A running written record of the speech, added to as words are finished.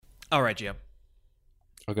All right, Gio.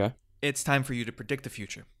 Okay, It's time for you to predict the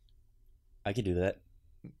future. I could do that.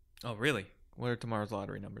 Oh, really? What are tomorrow's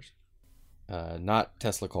lottery numbers? Not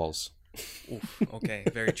Tesla calls. Oof. Okay,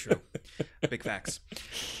 very true. Big facts.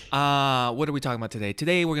 What are we talking about today?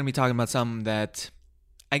 Today we're gonna be talking about something that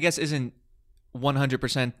I guess isn't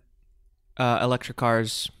 100% electric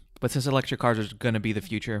cars, but since electric cars are gonna be the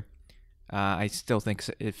future, I still think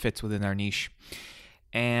it fits within our niche,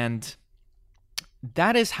 and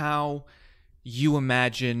that is how you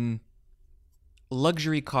imagine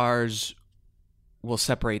luxury cars will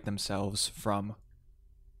separate themselves from,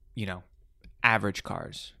 you know, average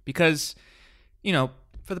cars. Because,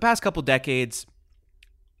 for the past couple decades,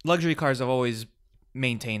 luxury cars have always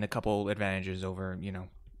maintained a couple advantages over,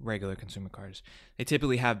 regular consumer cars. They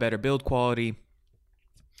typically have better build quality.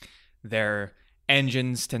 Their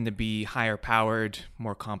engines tend to be higher powered,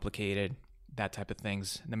 more complicated, that type of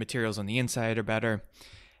things. The materials on the inside are better.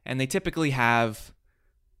 And they typically have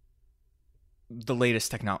the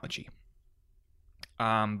latest technology.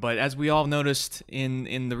 But as we all noticed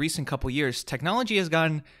in the recent couple years, technology has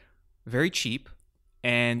gotten very cheap,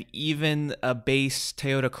 and even a base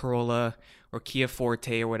Toyota Corolla or Kia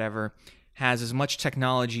Forte or whatever has as much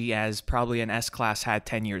technology as probably an S-Class had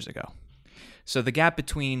 10 years ago. So the gap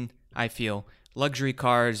between, I feel, luxury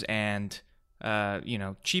cars and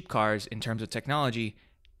cheap cars in terms of technology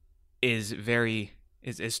is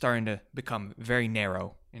starting to become very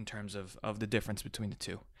narrow in terms of the difference between the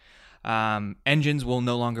two. Engines will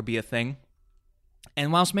no longer be a thing.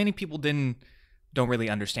 And whilst many people don't really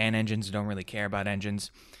understand engines, don't really care about engines,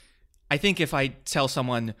 I think if I tell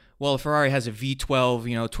someone, well, a Ferrari has a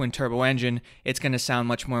V12, twin turbo engine, it's going to sound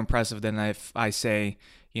much more impressive than if I say,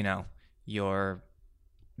 your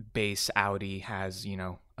base Audi has, a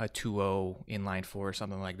 2.0 inline four or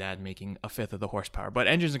something like that, making a fifth of the horsepower. But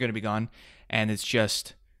engines are going to be gone, and it's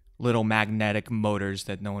just little magnetic motors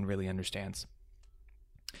that no one really understands.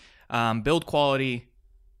 Build quality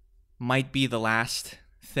might be the last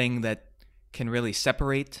thing that can really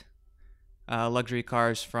separate luxury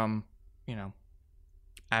cars from,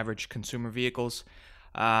 average consumer vehicles.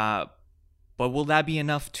 But will that be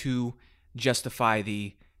enough to justify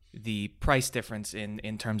the price difference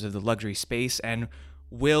in terms of the luxury space? And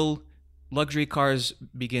will luxury cars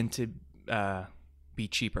begin to be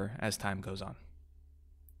cheaper as time goes on?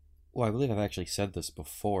 Well, I believe I've actually said this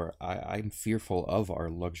before. I'm fearful of our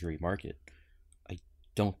luxury market. I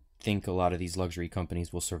don't think a lot of these luxury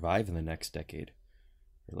companies will survive in the next decade,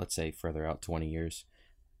 or let's say further out 20 years,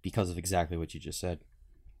 because of exactly what you just said.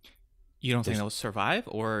 You don't think they'll survive,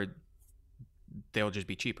 or they'll just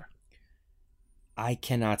be cheaper? I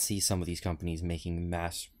cannot see some of these companies making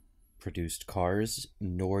mass-produced cars,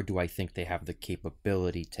 nor do I think they have the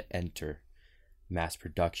capability to enter mass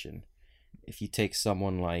production. If you take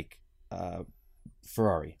someone like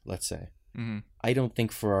Ferrari, let's say, Mm-hmm. I don't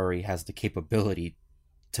think Ferrari has the capability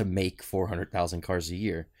to make 400,000 cars a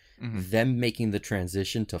year. Mm-hmm. Them making the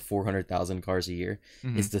transition to 400,000 cars a year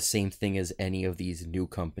Mm-hmm. is the same thing as any of these new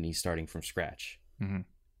companies starting from scratch. Mm-hmm.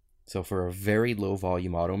 So for a very low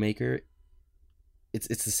volume automaker, it's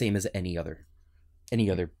the same as any other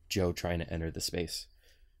Joe trying to enter the space.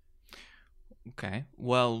 Okay.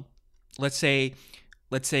 Well, let's say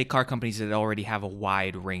car companies that already have a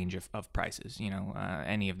wide range of prices.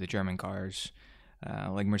 Any of the German cars,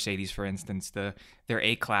 like Mercedes, for instance, their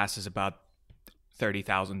A class is about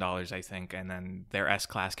 $30,000, I think, and then their S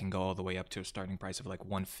class can go all the way up to a starting price of like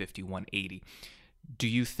 150, 180. Do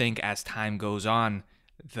you think as time goes on,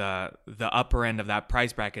 the upper end of that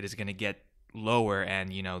price bracket is going to get lower, and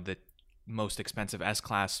the most expensive S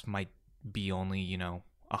class might be only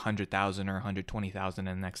 100,000 or 120,000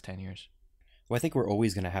 in the next 10 years? Well, I think we're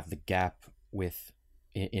always going to have the gap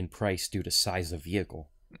in price due to size of vehicle.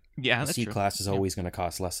 Yeah, The that's C true. class is always going to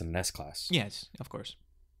cost less than an S class. Yes, of course.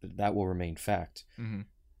 That will remain fact. Mm-hmm.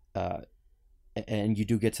 And you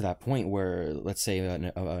do get to that point where, let's say,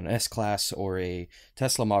 an S class or a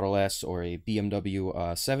Tesla Model S or a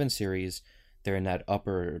BMW 7 Series, they're in that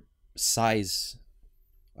upper size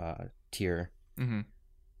tier, Mm-hmm.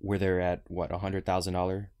 where they're at what,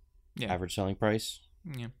 $100,000 Yeah. average selling price.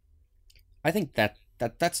 Yeah. I think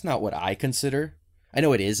that's not what I consider. I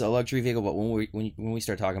know it is a luxury vehicle, but when we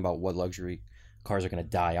start talking about what luxury cars are going to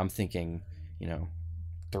die, I'm thinking,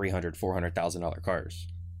 $300,000-$400,000 cars.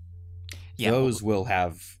 Yeah. Those will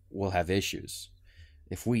have issues.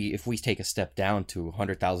 If we take a step down to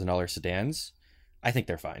 $100,000 sedans, I think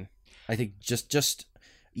they're fine. I think just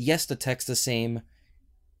yes, the tech's the same,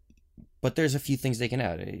 but there's a few things they can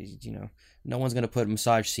add. No one's gonna put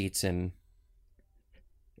massage seats in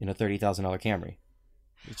a $30,000 Camry.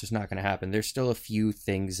 It's just not going to happen. There's still a few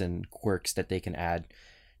things and quirks that they can add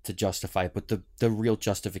to justify it, but the real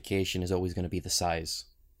justification is always going to be the size.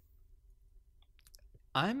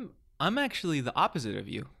 I'm actually the opposite of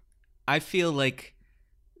you. I feel like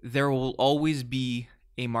there will always be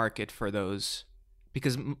a market for those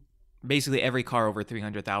because basically every car over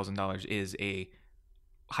 $300,000 is a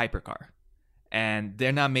hypercar, and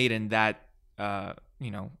they're not made in that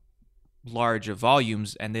large of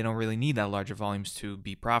volumes, and they don't really need that large of volumes to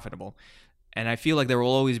be profitable. And I feel like there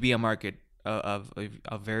will always be a market of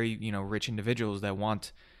very rich individuals that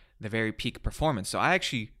want the very peak performance. So I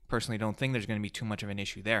actually personally don't think there's going to be too much of an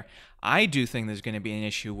issue there. I do think there's going to be an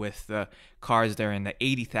issue with the cars that are in the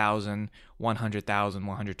 80,000, 100,000,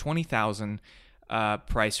 120,000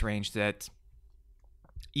 price range that,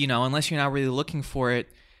 unless you're not really looking for it,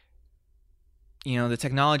 the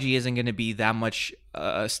technology isn't going to be that much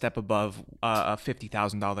a step above a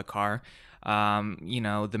 $50,000 car.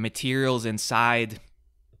 The materials inside,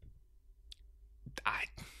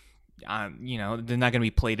 they're not going to be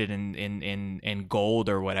plated in gold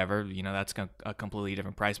or whatever. That's a completely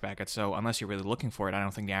different price bracket. So unless you're really looking for it, I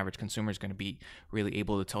don't think the average consumer is going to be really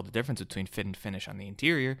able to tell the difference between fit and finish on the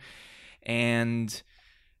interior. And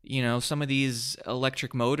some of these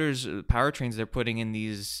electric motors, powertrains they're putting in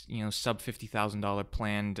these, sub $50,000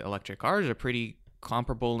 planned electric cars are pretty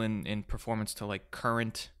comparable in performance to like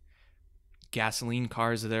current gasoline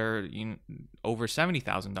cars that are over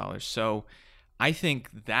 $70,000. So I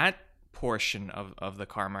think that portion of the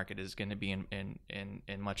car market is going to be in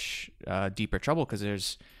much deeper trouble because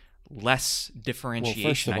there's less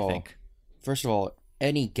differentiation. First of all,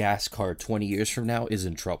 any gas car 20 years from now is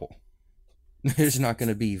in trouble. There's not going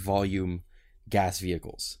to be volume gas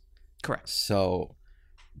vehicles. Correct. So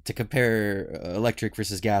to compare electric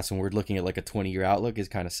versus gas when we're looking at like a 20-year outlook is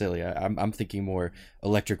kind of silly. I'm thinking more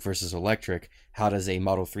electric versus electric. How does a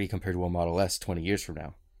Model 3 compare to a Model S 20 years from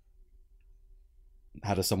now?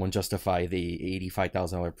 How does someone justify the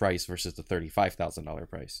 $85,000 price versus the $35,000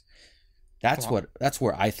 price? That's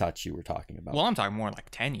where I thought you were talking about. Well, I'm talking more like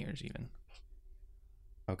 10 years even.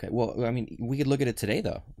 Okay, well, I mean, we could look at it today,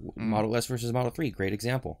 though. Mm-hmm. Model S versus Model 3, great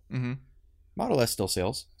example. Mm-hmm. Model S still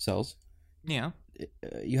sells. Yeah.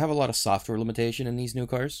 You have a lot of software limitation in these new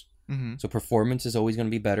cars. Mm-hmm. So performance is always going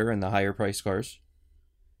to be better in the higher priced cars.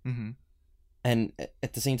 Mm-hmm. And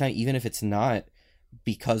at the same time, even if it's not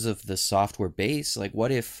because of the software base, like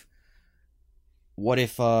what if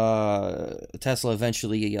Tesla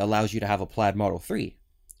eventually allows you to have a plaid Model 3?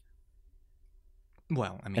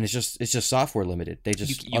 Well, I mean, and it's just software limited. They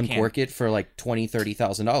just uncork it for like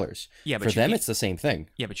 $20,000-$30,000. Yeah, but for them it's the same thing.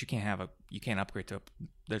 Yeah, but you can't upgrade to.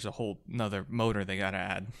 There's a whole another motor they gotta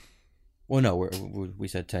add. Well, no, we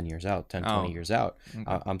said 10 years out, 20 years out. Okay.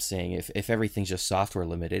 I'm saying if everything's just software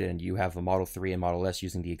limited and you have a Model 3 and Model S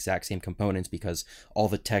using the exact same components because all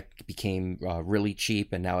the tech became really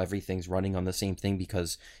cheap and now everything's running on the same thing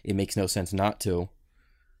because it makes no sense not to,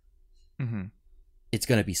 mm-hmm. It's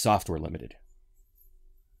going to be software limited.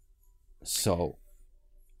 So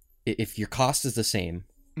if your cost is the same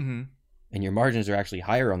mm-hmm. and your margins are actually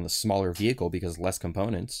higher on the smaller vehicle because less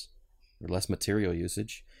components or less material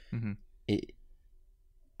usage, mm-hmm.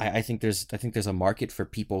 I think there's a market for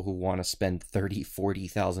people who want to spend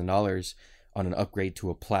 $30,000-$40,000 on an upgrade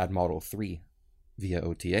to a plaid Model 3 via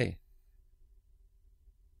OTA.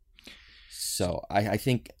 So I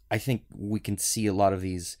think we can see a lot of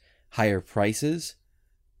these higher prices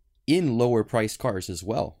in lower priced cars as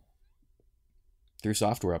well through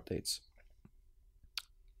software updates.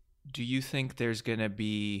 Do you think there's going to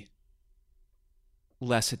be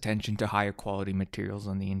less attention to higher quality materials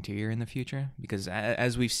on the interior in the future? Because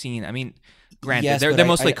as we've seen, I mean, granted, yes, they're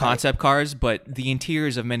mostly concept cars, but the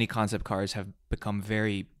interiors of many concept cars have become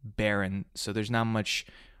very barren. So there's not much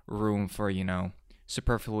room for,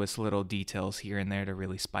 superfluous little details here and there to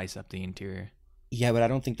really spice up the interior. Yeah, but I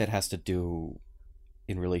don't think that has to do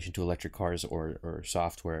in relation to electric cars or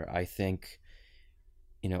software. I think,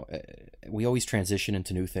 we always transition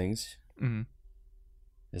into new things. Mm-hmm.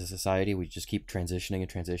 As a society, we just keep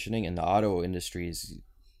transitioning, and the auto industry is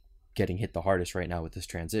getting hit the hardest right now with this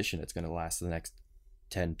transition. It's going to last the next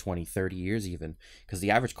 10, 20, 30 years even, because the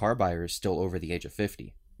average car buyer is still over the age of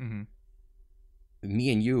 50. Mm-hmm. Me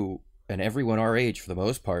and you and everyone our age, for the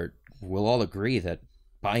most part, will all agree that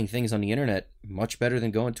buying things on the internet much better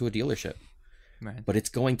than going to a dealership. Right. But it's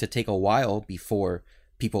going to take a while before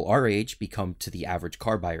people our age become to the average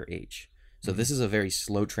car buyer age. So mm-hmm. This is a very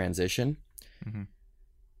slow transition. Mm-hmm.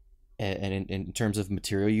 And in terms of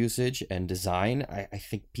material usage and design, I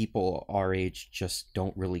think people our age just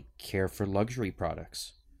don't really care for luxury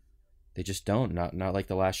products. They just don't. Not like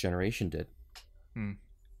the last generation did.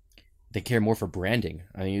 They care more for branding.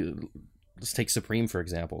 I mean, let's take Supreme for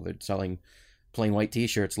example. They're selling plain white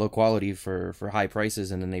T-shirts, low quality for high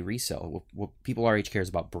prices, and then they resell. What people our age cares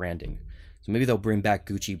about branding. So maybe they'll bring back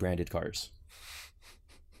Gucci branded cars.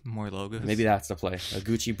 More logos. Maybe that's the play. A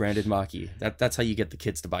Gucci branded Mach-E. That's how you get the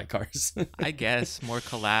kids to buy cars. I guess more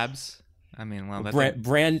collabs. I mean, well, that's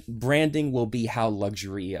branding will be how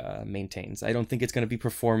luxury maintains. I don't think it's going to be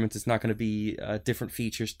performance. It's not going to be different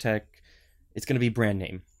features, tech. It's going to be brand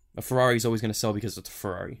name. A Ferrari is always going to sell because it's a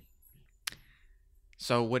Ferrari.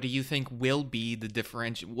 So, what do you think will be the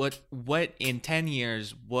differential? What in 10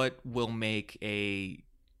 years? What will make a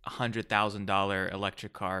 $100,000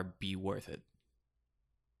 electric car be worth it?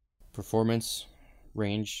 Performance,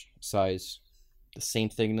 range, size, the same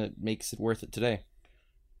thing that makes it worth it today.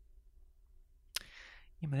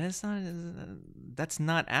 Yeah, but that's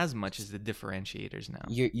not as much as the differentiators now.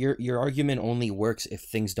 Your argument only works if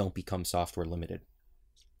things don't become software limited.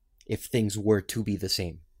 If things were to be the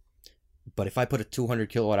same. But if I put a 200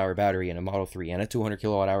 kilowatt hour battery in a Model 3 and a 200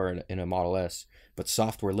 kilowatt hour in a Model S, but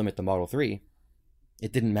software limit the Model 3,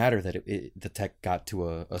 it didn't matter that the tech got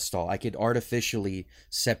to a stall. I could artificially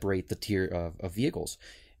separate the tier of vehicles.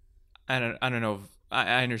 I don't know.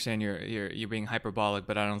 I understand you're being hyperbolic,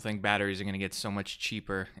 but I don't think batteries are going to get so much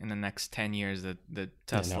cheaper in the next 10 years that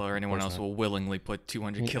Tesla or anyone else will willingly put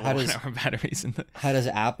 200 kilowatt hour batteries in the... How does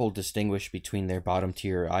Apple distinguish between their bottom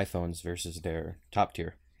tier iPhones versus their top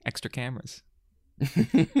tier? Extra cameras.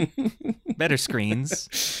 Better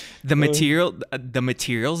screens. The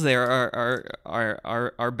materials there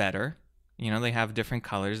are better. You know, they have different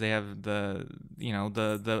colors. They have the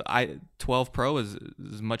i12 Pro is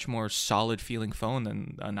much more solid feeling phone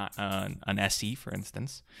than an SE, for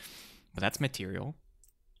instance. But that's material.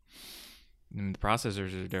 And the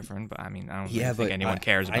processors are different, but I mean, I don't think anyone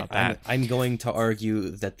cares about that. I'm going to argue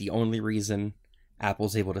that the only reason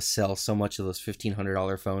Apple's able to sell so much of those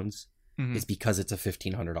 $1,500 phones is because it's a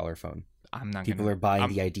 $1,500 phone. People are buying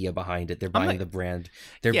the idea behind it. They're buying the brand.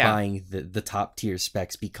 They're buying the top tier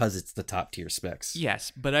specs because it's the top tier specs.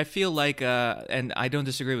 Yes, but I feel like, and I don't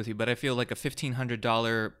disagree with you, but I feel like a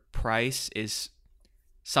 $1,500 price is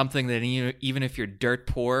something that even if you're dirt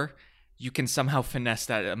poor, you can somehow finesse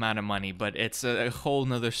that amount of money. But it's a whole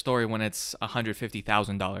nother story when it's a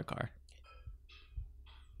 $150,000 car.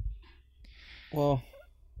 Well,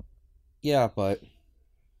 yeah, but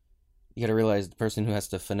you got to realize the person who has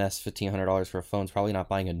to finesse $1,500 for a phone is probably not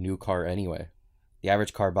buying a new car anyway. The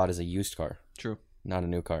average car bought is a used car. True. Not a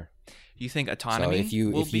new car. You think autonomy?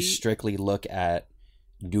 So if you strictly look at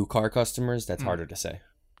new car customers, that's harder to say.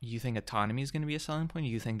 You think autonomy is going to be a selling point?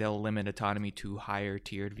 You think they'll limit autonomy to higher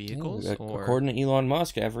tiered vehicles? Yeah, according to Elon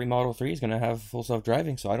Musk, every Model 3 is going to have full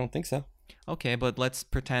self-driving, so I don't think so. Okay, but let's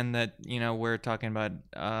pretend that, we're talking about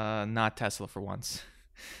not Tesla for once.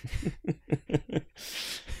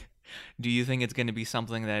 Do you think it's going to be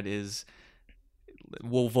something that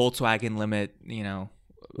will Volkswagen limit,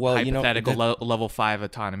 hypothetical level 5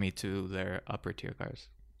 autonomy to their upper tier cars?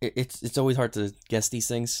 It's always hard to guess these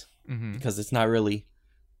things because it's not really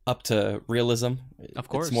up to realism. Of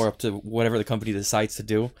course. It's more up to whatever the company decides to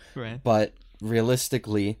do. Right. But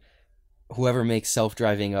realistically, whoever makes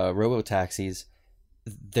self-driving robotaxis,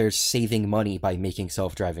 they're saving money by making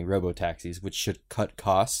self-driving robotaxis, which should cut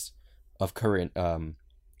costs of current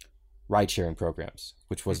ride-sharing programs,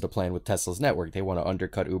 which was the plan with Tesla's network. They want to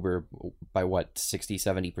undercut Uber by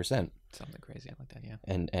 60-70%. Something crazy like that, yeah.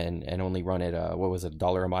 And only run it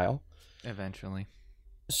 $1 a mile eventually.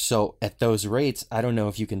 So at those rates, I don't know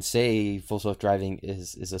if you can say full self-driving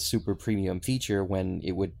is a super premium feature when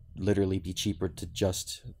it would literally be cheaper to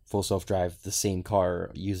just full self-drive the same car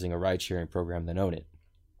using a ride-sharing program than own it.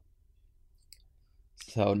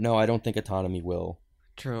 So no, I don't think autonomy will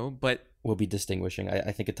be distinguishing.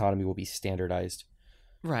 I think autonomy will be standardized.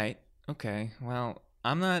 Right. Okay. Well,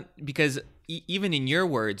 I'm not, because even in your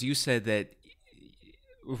words, you said that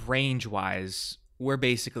range-wise, we're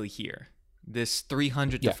basically here. This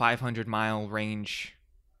 300 to 500 mile range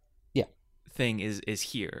thing is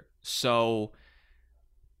here. So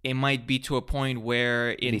it might be to a point where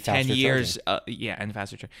in 10 years, and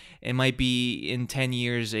faster charge. It might be in 10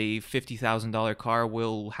 years, a $50,000 car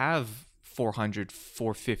will have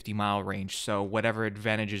 450 mile range. So whatever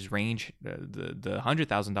advantages range, the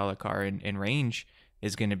 $100,000 car in range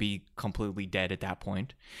is going to be completely dead at that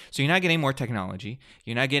point. So you're not getting more technology.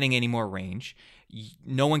 You're not getting any more range.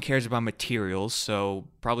 No one cares about materials. So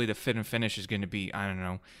probably the fit and finish is going to be, I don't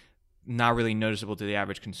know, not really noticeable to the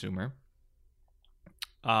average consumer.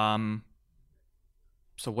 So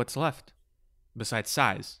what's left besides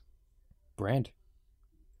size? Brand.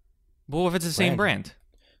 Well, if it's the same brand.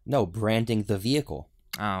 No, branding the vehicle.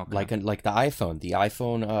 Oh, okay. Like the iPhone. The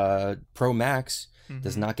iPhone Pro Max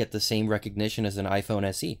does Mhm. not get the same recognition as an iPhone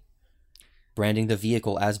SE, branding the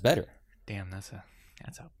vehicle as better. Damn, that's a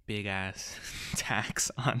big ass tax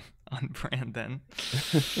on brand then.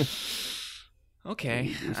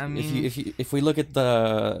 Okay, I mean, If we look at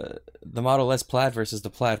the Model S Plaid versus the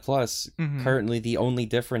Plaid Plus, mhm. currently the only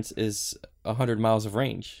difference is 100 miles of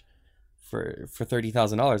range for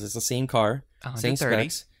 $30,000. It's the same car, same 130,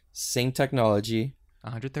 specs, same technology,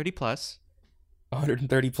 130 plus,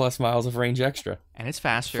 130 plus miles of range extra and it's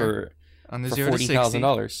faster for on the for 0 to forty thousand 60,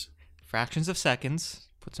 dollars. fractions of seconds.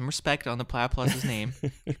 Put some respect on the Plaid Plus's name.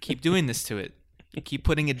 Keep doing this to it. Keep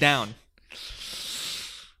putting it down.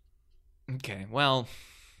 Okay, well,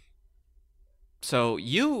 so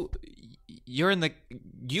you're in the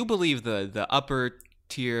you believe the upper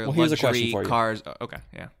tier Well, here's a question luxury for you. cars. Okay,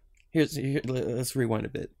 yeah. Let's rewind a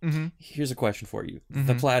bit. Mm-hmm. Here's a question for you: the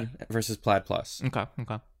Mm-hmm. Plaid versus Plaid Plus. Okay.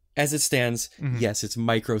 Okay. As it stands, Mm-hmm. yes, it's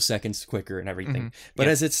microseconds quicker and everything. Mm-hmm. But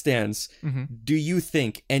Yep. as it stands, Mm-hmm. do you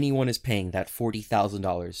think anyone is paying that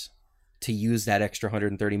 $40,000 to use that extra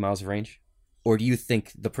 130 miles of range? Or do you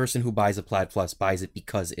think the person who buys a Plaid Plus buys it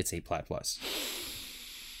because it's a Plaid Plus?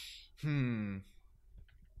 Hmm.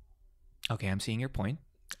 Okay, I'm seeing your point.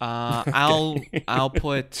 I'll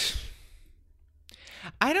put.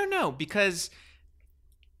 I don't know because.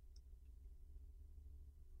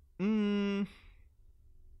 Mm,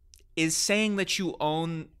 is saying that you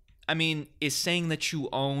own. I mean, is saying that you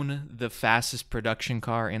own the fastest production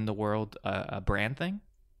car in the world a brand thing?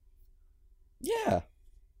 Yeah.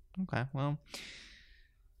 Okay, well,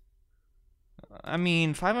 I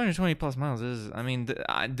mean, 520 plus miles is. I mean,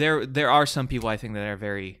 there are some people I think that are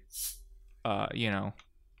very,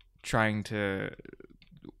 trying to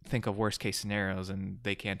think of worst case scenarios and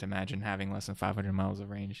they can't imagine having less than 500 miles of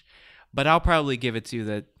range. But I'll probably give it to you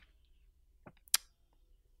that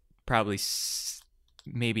probably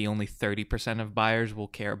maybe only 30% of buyers will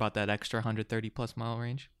care about that extra 130 plus mile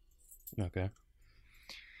range. Okay.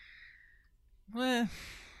 Well,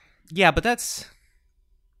 yeah, but that's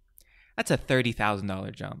a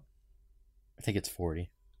 $30,000 jump. I think it's 40.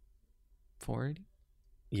 40?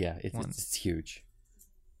 Yeah, it's huge.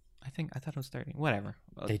 I thought it was 30. Whatever.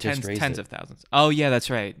 They just raised tens it. of thousands. Oh yeah, that's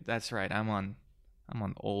right. I'm on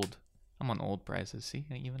old prices. See,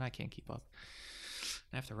 even I can't keep up.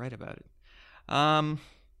 I have to write about it.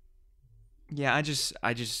 Yeah, I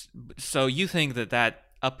just so you think that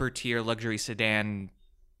upper tier luxury sedan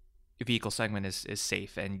vehicle segment is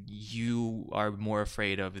safe, and you are more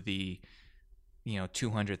afraid of the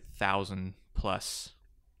 200,000 plus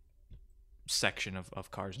section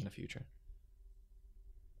of cars in the future.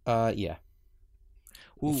 Yeah.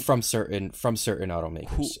 Who From certain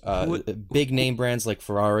automakers. who Big name brands like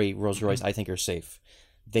Ferrari, Rolls-Royce, Mhm. I think are safe.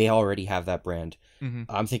 They already have that brand. Mm-hmm.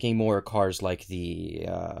 I'm thinking more cars like the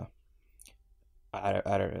I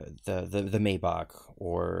don't know, the Maybach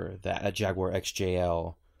or the Jaguar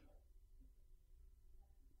XJL.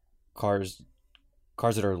 Cars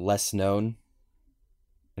that are less known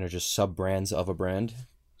and are just sub brands of a brand.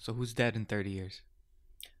 So who's dead in 30 years?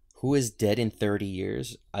 Who is dead in 30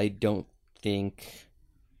 years? I don't think.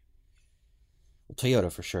 Well,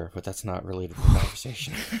 Toyota for sure, but that's not related to the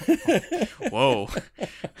conversation. Whoa.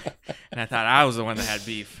 And I thought I was the one that had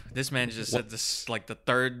beef. This man just said this like the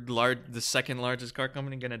second largest car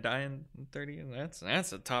company gonna die in 30 years.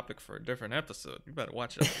 That's a topic for a different episode. You better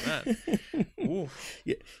watch out for that. Ooh.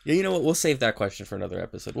 Yeah, you know what? We'll save that question for another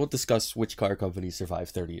episode. We'll discuss which car companies survive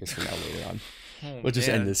 30 years from now later on. We'll just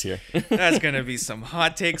end this here. That's gonna be some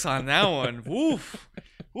hot takes on that one. Woof.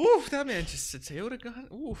 Woof. That man just said Toyota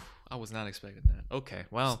got. Oof. I was not expecting that. Okay.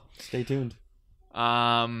 Well. Stay tuned.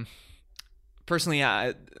 Personally,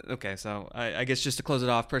 I guess just to close it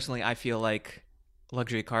off, personally, I feel like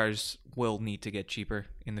luxury cars will need to get cheaper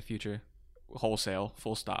in the future, wholesale,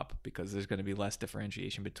 full stop, because there's going to be less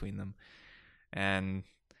differentiation between them. And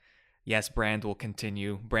yes, brand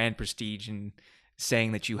prestige, and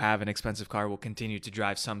saying that you have an expensive car will continue to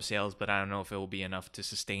drive some sales, but I don't know if it will be enough to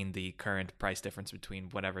sustain the current price difference between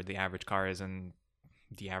whatever the average car is and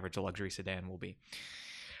the average luxury sedan will be.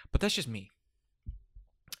 But that's just me.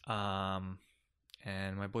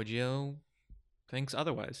 And my boy Gio thinks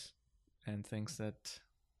otherwise, and thinks that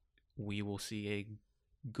we will see a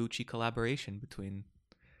Gucci collaboration between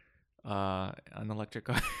an electric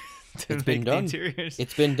car to It's make been the done. interiors.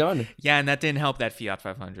 It's been done. Yeah, and that didn't help that Fiat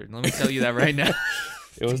 500. Let me tell you that right now.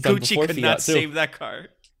 It was done Gucci before could Fiat, not too. save that car.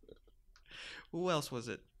 Who else was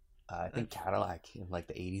it? I think Cadillac in like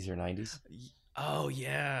the 80s or 90s. Oh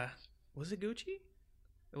yeah, was it Gucci?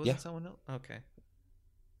 It wasn't Yeah. someone else. Okay.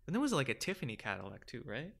 And there was like a Tiffany Cadillac too,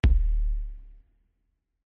 right?